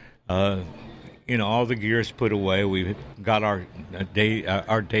 all the gear's put away. We've got our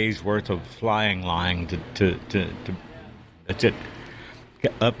day's worth of flying line to that's it.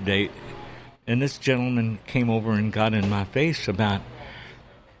 Update. And this gentleman came over and got in my face about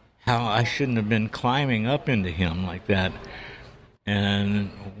how I shouldn't have been climbing up into him like that. And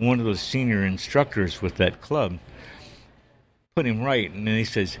one of the senior instructors with that club put him right. And then he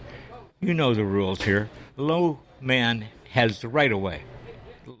says, "You know the rules here. Low man has the right of way.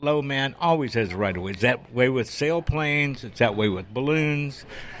 Low man always has the right of way. It's that way with sailplanes. It's that way with balloons.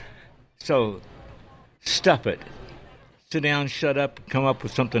 So stuff it. Sit down, shut up, come up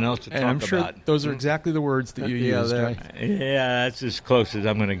with something else to talk about." I'm sure those are exactly the words that you used. Yeah, that's as close as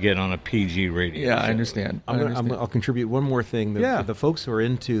I'm going to get on a PG radio. Yeah, I understand. I'll contribute one more thing. The folks who are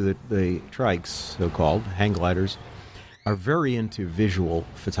into the trikes, so-called hang gliders, are very into visual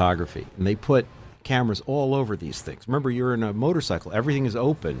photography, and they put cameras all over these things. Remember, you're in a motorcycle; everything is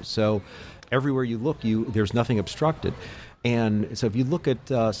open, so everywhere you look, there's nothing obstructed. And so if you look at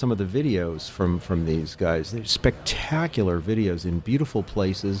some of the videos from these guys, they're spectacular videos in beautiful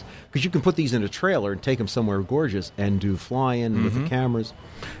places, because you can put these in a trailer and take them somewhere gorgeous and do fly-in with the cameras.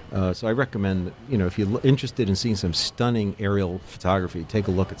 So I recommend, if you're interested in seeing some stunning aerial photography, take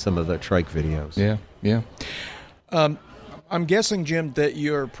a look at some of the trike videos. Yeah. I'm guessing, Jim, that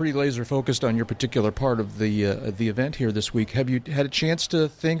you're pretty laser focused on your particular part of the event here this week. Have you had a chance to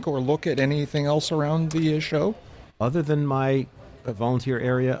think or look at anything else around the show? Other than my volunteer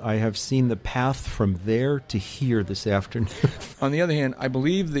area, I have seen the path from there to here this afternoon. On the other hand, I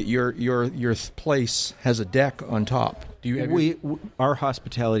believe that your place has a deck on top. Do you? Our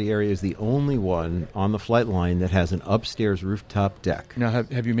hospitality area is the only one on the flight line that has an upstairs rooftop deck. Now,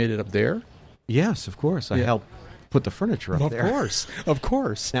 have you made it up there? Yes, of course. I helped put the furniture up there. Of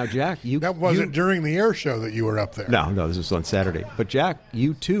course. Now, Jack, that wasn't during the air show that you were up there. No, this was on Saturday. But Jack,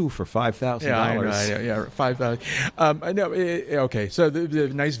 you too for $5,000. Yeah, $5,000. No, okay. So the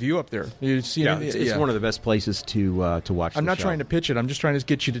nice view up there. You see? It's one of the best places to watch. I'm not show. trying to pitch it. I'm just trying to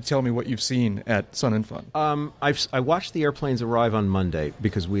get you to tell me what you've seen at Sun and Fun. I watched the airplanes arrive on Monday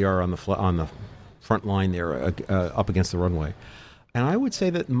because we are on the front line there, up against the runway. And I would say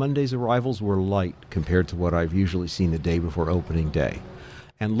that Monday's arrivals were light compared to what I've usually seen the day before opening day.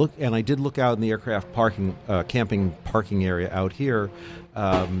 And I did look out in the aircraft camping parking area out here,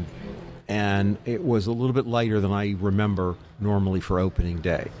 and it was a little bit lighter than I remember normally for opening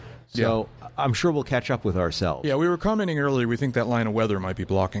day. So I'm sure we'll catch up with ourselves. Yeah, we were commenting earlier, we think that line of weather might be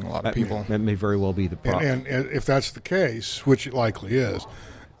blocking a lot of people. That may very well be the problem. And if that's the case, which it likely is,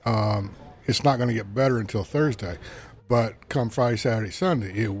 it's not going to get better until Thursday. But come Friday, Saturday,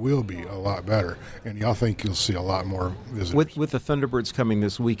 Sunday, it will be a lot better, and I think you'll see a lot more visitors. With the Thunderbirds coming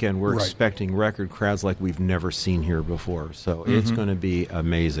this weekend, we're expecting record crowds like we've never seen here before. So it's going to be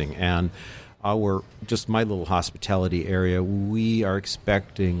amazing. And my little hospitality area, we are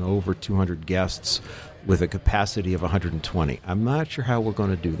expecting over 200 guests with a capacity of 120. I'm not sure how we're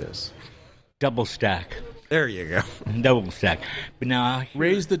going to do this. Double stack. There you go. Double stack. But now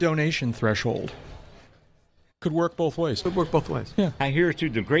raise the donation threshold. Could work both ways. Yeah. I hear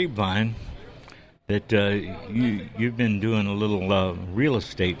through the grapevine that you've been doing a little real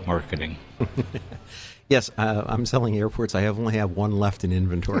estate marketing. Yes, I'm selling airports. I only have one left in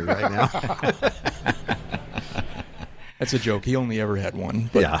inventory right now. That's a joke. He only ever had one.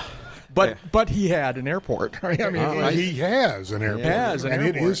 But he had an airport. Right? I mean, he has an airport,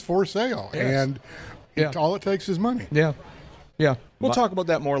 it is for sale, and all it takes is money. Yeah, we'll talk about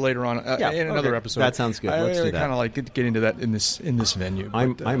that more later on in another episode. That sounds good. Let's do that. Kind of like get into that in this venue.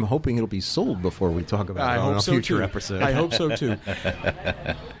 I'm hoping it'll be sold before we talk about it on a future episode. I hope so too.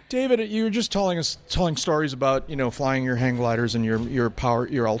 David, you were just telling stories about flying your hang gliders and your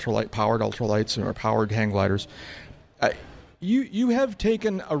powered ultralights or powered hang gliders. You have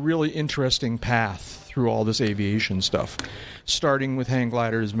taken a really interesting path through all this aviation stuff, starting with hang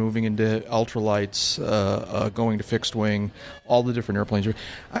gliders, moving into ultralights, going to fixed wing, all the different airplanes.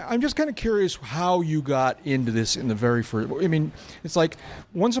 I'm just kind of curious how you got into this in the very first. I mean, it's like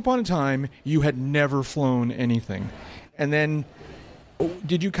once upon a time you had never flown anything, and then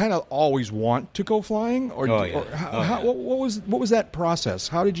did you kind of always want to go flying, or what was that process?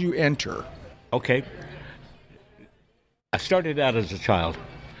 How did you enter? Okay. I started out as a child,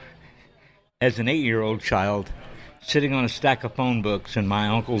 as an 8-year-old child, sitting on a stack of phone books in my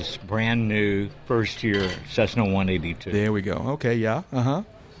uncle's brand new first-year Cessna 182. There we go. Okay, yeah,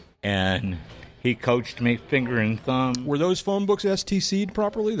 And he coached me finger and thumb. Were those phone books STC'd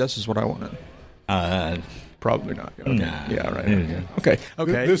properly? This is what I wanted. Probably not. Okay. Nah. Yeah, right.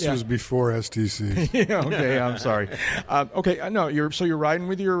 Okay. This was before STC. Yeah, okay, I'm sorry. No, you're riding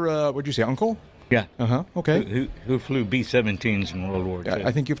with your, what'd you say, uncle? Yeah. Okay. Who flew B-17s in World War II.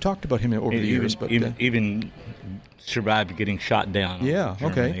 I think you've talked about him over the years, but even survived getting shot down. Yeah.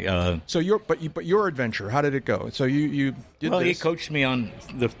 Okay. So your adventure, how did it go? So you did. Well, this. He coached me on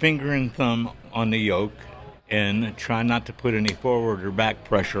the finger and thumb on the yoke, and try not to put any forward or back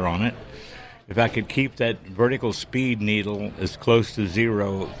pressure on it. If I could keep that vertical speed needle as close to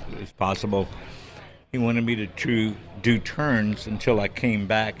zero as possible, he wanted me to do turns until I came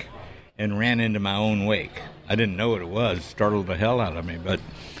back and ran into my own wake. I didn't know what it was. Startled the hell out of me. But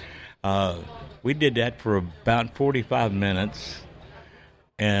we did that for about 45 minutes,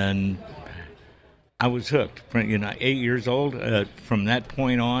 and I was hooked. 8 years old. From that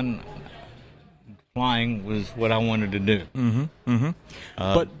point on, flying was what I wanted to do. Then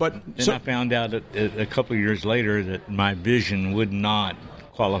I found out a couple of years later that my vision would not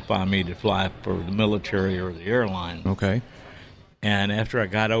qualify me to fly for the military or the airline. Okay. And after I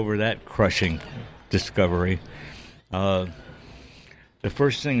got over that crushing discovery, The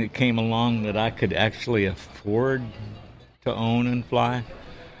first thing that came along that I could actually afford to own and fly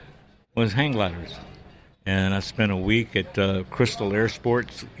was hang gliders. And I spent a week at Crystal Air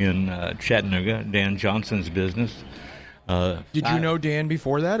Sports in Chattanooga, Dan Johnson's business. Did you know Dan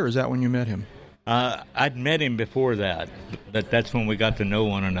before that, or is that when you met him? I'd met him before that. That's when we got to know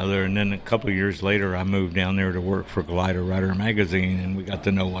one another. And then a couple of years later, I moved down there to work for Glider Rider magazine, and we got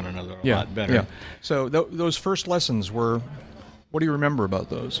to know one another a lot better. Yeah. So those first lessons were, what do you remember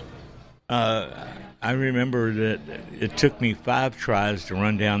about those? I remember that it took me 5 tries to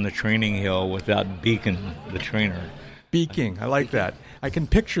run down the training hill without beaking the trainer. Beaking, I like that. I can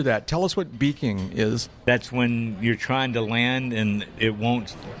picture that. Tell us what beaking is. That's when you're trying to land and it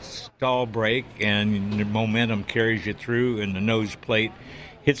won't stall brake, and the momentum carries you through, and the nose plate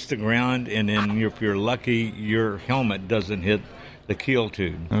hits the ground, and then if you're lucky, your helmet doesn't hit the keel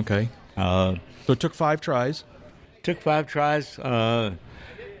tube. Okay. So it took 5 tries. Took 5 tries.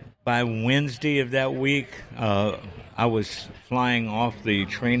 By Wednesday of that week, I was flying off the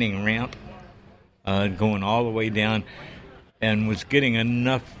training ramp, going all the way down, and was getting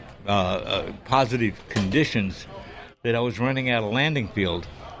enough positive conditions that I was running out of landing field.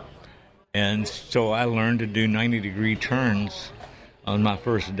 And so I learned to do 90-degree turns on my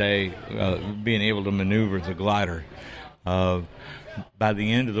first day, being able to maneuver the glider. By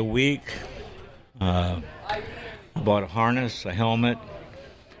the end of the week, I bought a harness, a helmet,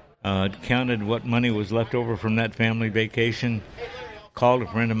 counted what money was left over from that family vacation, called a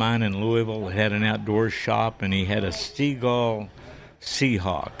friend of mine in Louisville that had an outdoors shop, and he had a Seagull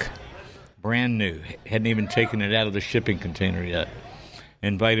Seahawk, brand new. Hadn't even taken it out of the shipping container yet.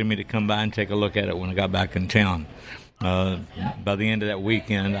 Invited me to come by and take a look at it when I got back in town. By the end of that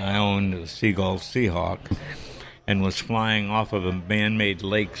weekend, I owned a Seagull Seahawk and was flying off of a man-made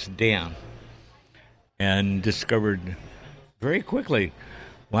Lakes Dam, and discovered very quickly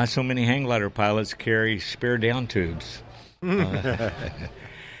why so many hang glider pilots carry spare down tubes. I'm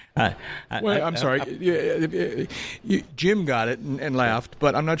sorry. Jim got it and laughed,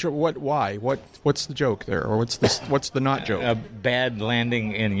 but I'm not sure why. What's the joke there, or what's the not joke? A bad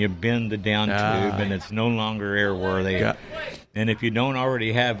landing, and you bend the down tube, and it's no longer airworthy. Yeah. And if you don't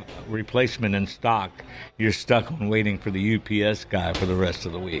already have replacement in stock, you're stuck on waiting for the UPS guy for the rest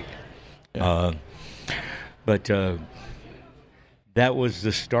of the week. Yeah. But that was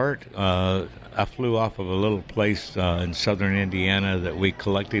the start. I flew off of a little place in southern Indiana that we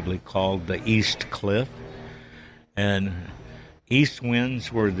collectively called the East Cliff. And east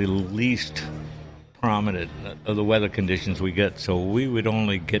winds were the least prominent of the weather conditions we get, so we would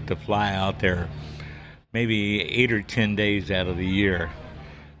only get to fly out there maybe 8 or 10 days out of the year.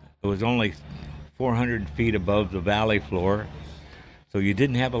 It was only 400 feet above the valley floor, so you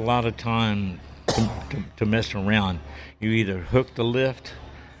didn't have a lot of time to mess around. You either hooked the lift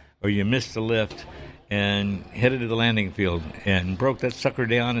or you missed the lift and headed to the landing field and broke that sucker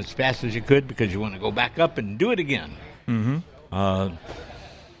down as fast as you could because you want to go back up and do it again. Mm-hmm.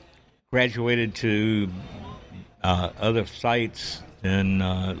 Graduated to other sites and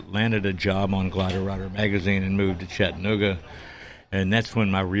landed a job on Glider Rider magazine and moved to Chattanooga. And that's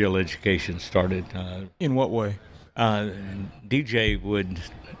when my real education started. In what way? DJ would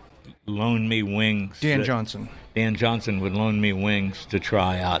loan me wings. Dan Johnson would loan me wings to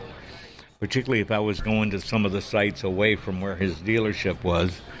try out, particularly if I was going to some of the sites away from where his dealership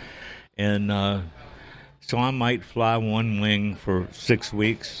was. And so I might fly one wing for 6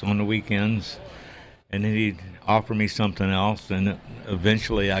 weeks on the weekends, and then he'd offer me something else, and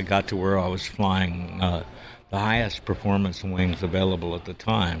eventually I got to where I was flying the highest performance wings available at the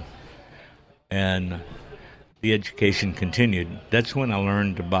time. And the education continued. That's when I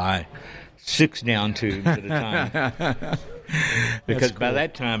learned to buy 6 down tubes at a time. Because by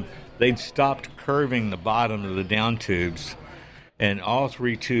that time, they'd stopped curving the bottom of the down tubes, and all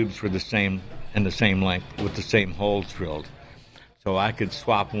 3 tubes were the same length with the same holes drilled. So I could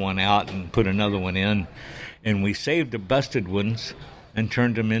swap one out and put another one in, and we saved the busted ones and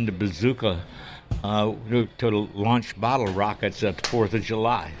turned them into bazooka to launch bottle rockets at the 4th of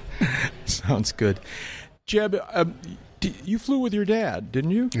July. Sounds good. Jeb, you flew with your dad,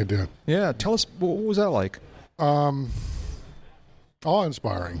 didn't you? I did. Yeah. Tell us, what was that like?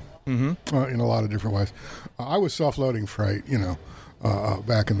 Awe-inspiring in a lot of different ways. I was self-loading freight,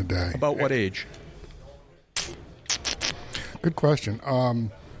 back in the day. About what age? Good question.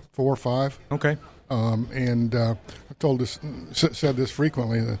 4 or 5. Okay. And I've said this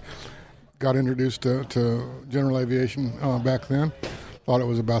frequently. Got introduced to general aviation back then. Thought it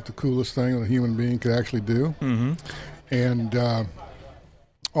was about the coolest thing that a human being could actually do. Mm-hmm. And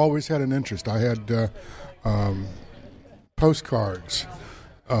always had an interest. I had postcards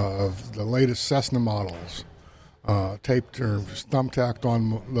of the latest Cessna models taped or thumbtacked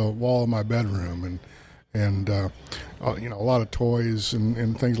on the wall of my bedroom, and a lot of toys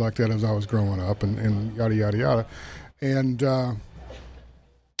and things like that as I was growing up, and yada yada yada, and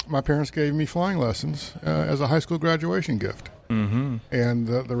my parents gave me flying lessons as a high school graduation gift, and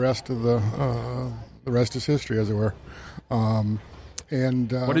the rest of the rest is history, as it were.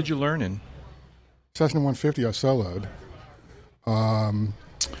 What did you learn in? Cessna 150 I soloed.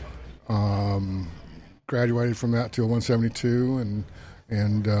 Graduated from that to a 172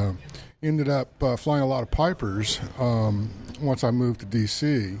 and ended up flying a lot of Pipers. Once I moved to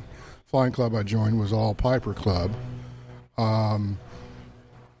D.C., flying club I joined was all Piper Club.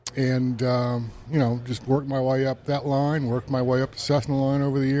 Just worked my way up that line, worked my way up the Cessna line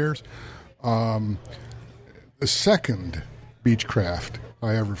over the years. The second Beechcraft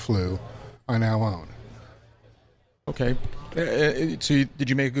I ever flew, I now own. Okay. So did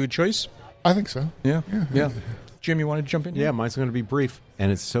you make a good choice? I think so. Yeah. Jim, you wanted to jump in here? Yeah, mine's going to be brief,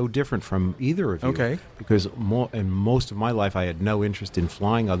 and it's so different from either of you. Okay. Because in most of my life, I had no interest in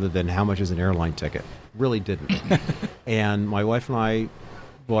flying other than how much is an airline ticket. Really didn't. And my wife and I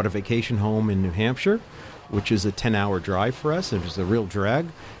bought a vacation home in New Hampshire, which is a 10-hour drive for us. It was a real drag.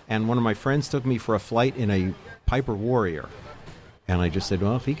 And one of my friends took me for a flight in a Piper Warrior. And I just said,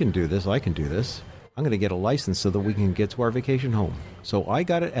 well, if he can do this, I can do this. I'm going to get a license so that we can get to our vacation home. So I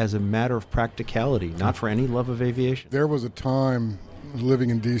got it as a matter of practicality, not for any love of aviation. There was a time living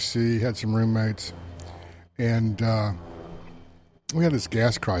in D.C., had some roommates, and we had this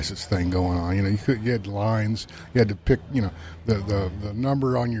gas crisis thing going on. You had lines. You had to pick, the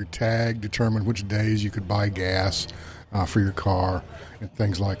number on your tag determined which days you could buy gas for your car and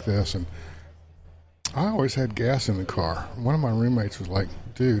things like this. And I always had gas in the car. One of my roommates was like,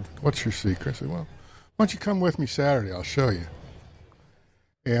 dude, what's your secret? I said, well, why don't you come with me Saturday? I'll show you.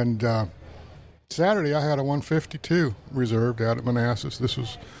 And Saturday I had a 152 reserved out at Manassas. This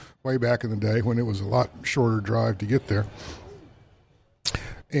was way back in the day when it was a lot shorter drive to get there.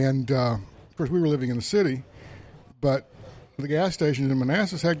 And, of course, we were living in the city, but the gas stations in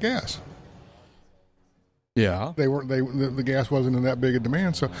Manassas had gas. Yeah. The gas wasn't in that big a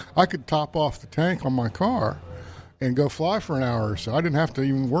demand, so I could top off the tank on my car and go fly for an hour or so. I didn't have to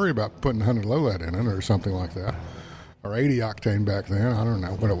even worry about putting 100 low lead in it or something like that, or 80 octane back then. I don't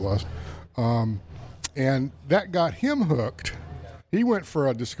know what it was. And that got him hooked. He went for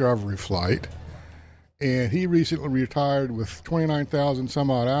a Discovery flight, and he recently retired with 29,000 some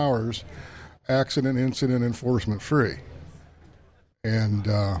odd hours, accident, incident, enforcement free. And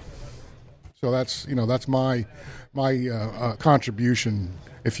so that's my contribution,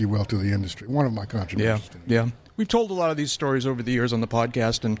 if you will, to the industry. One of my contributions. Yeah. We've told a lot of these stories over the years on the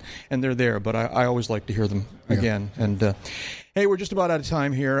podcast, and they're there, but I always like to hear them again. And hey, we're just about out of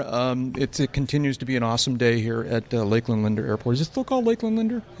time here. It continues to be an awesome day here at Lakeland Linder Airport. Is it still called Lakeland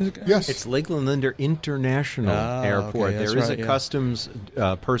Linder? Yes. It's Lakeland Linder International Airport. Okay, there is a customs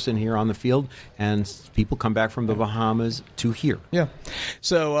person here on the field, and people come back from the Bahamas to here. Yeah.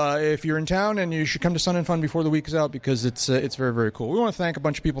 So if you're in town, and you should come to Sun and Fun before the week is out, because it's very, very cool. We want to thank a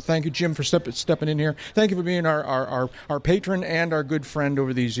bunch of people. Thank you, Jim, for stepping in here. Thank you for being our patron and our good friend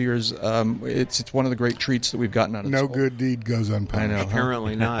over these years. It's one of the great treats that we've gotten out of this. No good deed goes unpunished. I know.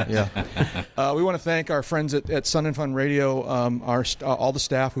 Apparently not. Yeah. We want to thank our friends at Sun and Fun Radio, all the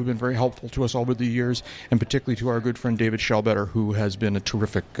staff who've been very helpful to us over the years, and particularly to our good friend David Schellbetter, who has been a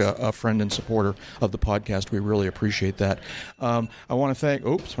terrific friend and supporter of the podcast. We really appreciate that. I want to thank...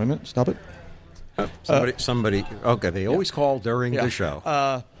 Oops, wait a minute. Stop it. Somebody. Okay, they always call during the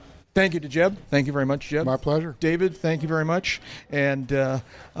show. Thank you to Jeb. Thank you very much, Jeb. My pleasure. David, thank you very much. And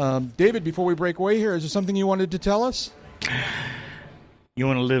David, before we break away here, is there something you wanted to tell us? You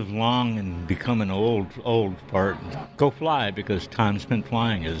want to live long and become an old part, go fly, because time spent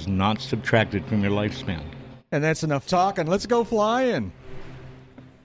flying is not subtracted from your lifespan. And that's enough talk, and let's go flying.